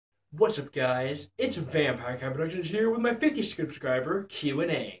What's up, guys? It's Vampire Cat Productions here with my 50th subscriber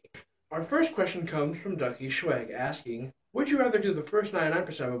Q&A. Our first question comes from Ducky Schweg asking, would you rather do the first 99%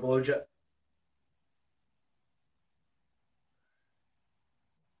 of a blowjob?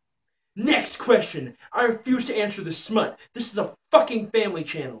 Next question! I refuse to answer this smut. This is a fucking family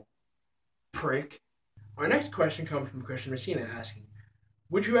channel. Prick. Our next question comes from Christian Messina asking,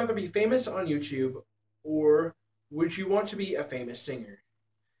 would you rather be famous on YouTube or would you want to be a famous singer?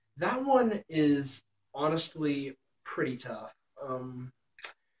 That one is honestly pretty tough.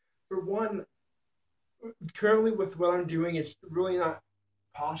 For one, currently with what I'm doing, it's really not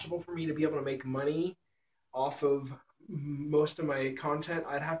possible for me to be able to make money off of most of my content.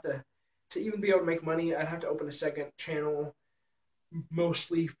 I'd have to even be able to make money, I'd have to open a second channel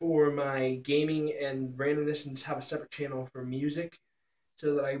mostly for my gaming and randomness and just have a separate channel for music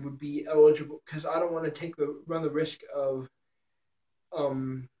so that I would be eligible because I don't want to run the risk of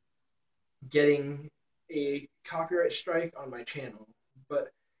um getting a copyright strike on my channel.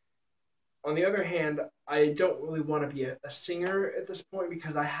 But on the other hand, I don't really want to be a singer at this point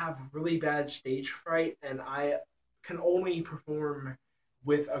because I have really bad stage fright and I can only perform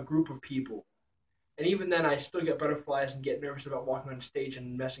with a group of people. And even then, I still get butterflies and get nervous about walking on stage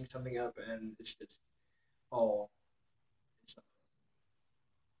and messing something up, and it's just all.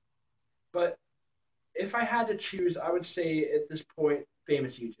 But if I had to choose, I would say at this point,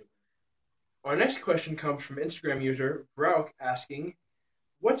 famous YouTuber. Our next question comes from Instagram user Vrauk asking,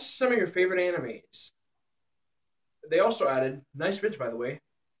 what's some of your favorite animes? They also added, nice vids by the way.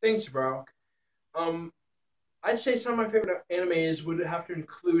 Thanks, Vrauk. I'd say some of my favorite animes would have to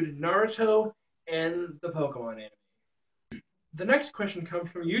include Naruto and the Pokemon anime. The next question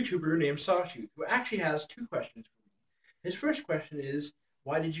comes from a YouTuber named Sawtooth, who actually has two questions for me. His first question is,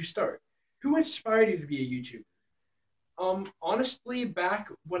 why did you start? Who inspired you to be a YouTuber? Honestly, back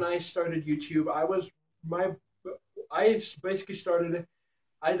when I started YouTube, I basically started.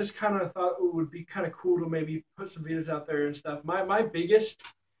 I just kind of thought it would be kind of cool to maybe put some videos out there and stuff. My biggest,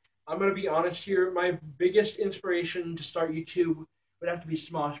 I'm gonna be honest here, my biggest inspiration to start YouTube would have to be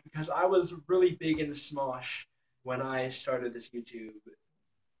Smosh because I was really big into Smosh when I started this YouTube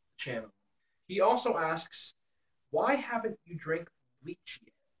channel. He also asks, why haven't you drank bleach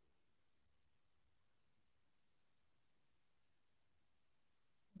yet?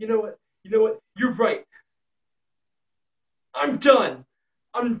 You know what? You know what? You're right. I'm done.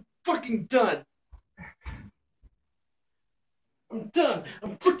 I'm fucking done. I'm done.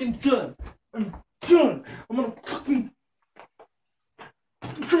 I'm freaking done. I'm done. I'm gonna fucking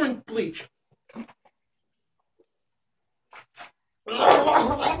drink bleach.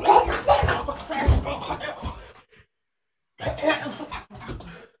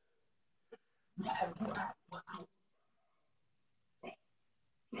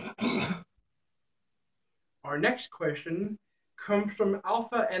 Our next question comes from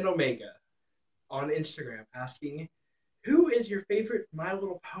Alpha and Omega on Instagram asking, who is your favorite My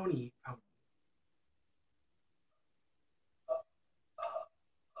Little Pony pony?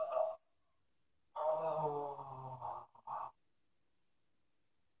 Oh,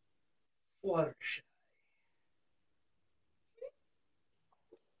 Fluttershy.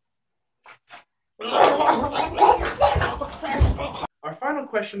 Our final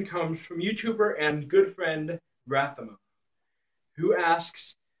question comes from YouTuber and good friend Rathama, who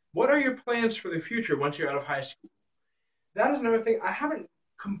asks, what are your plans for the future once you're out of high school? That is another thing. I haven't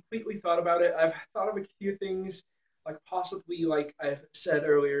completely thought about it. I've thought of a few things, like possibly, like I've said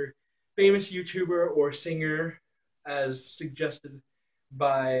earlier, famous YouTuber or singer, as suggested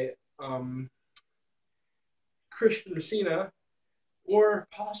by Christian Messina, or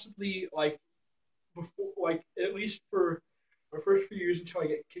possibly like before, like at least for my first few years until I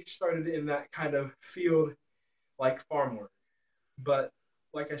get kickstarted in that kind of field, like farm work. But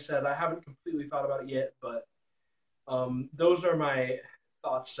like I said, I haven't completely thought about it yet. But those are my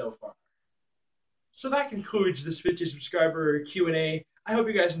thoughts so far. So that concludes this 50 subscriber Q&A. I hope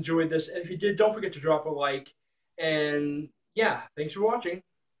you guys enjoyed this. And if you did, don't forget to drop a like. And yeah, thanks for watching.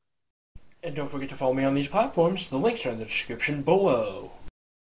 And don't forget to follow me on these platforms. The links are in the description below.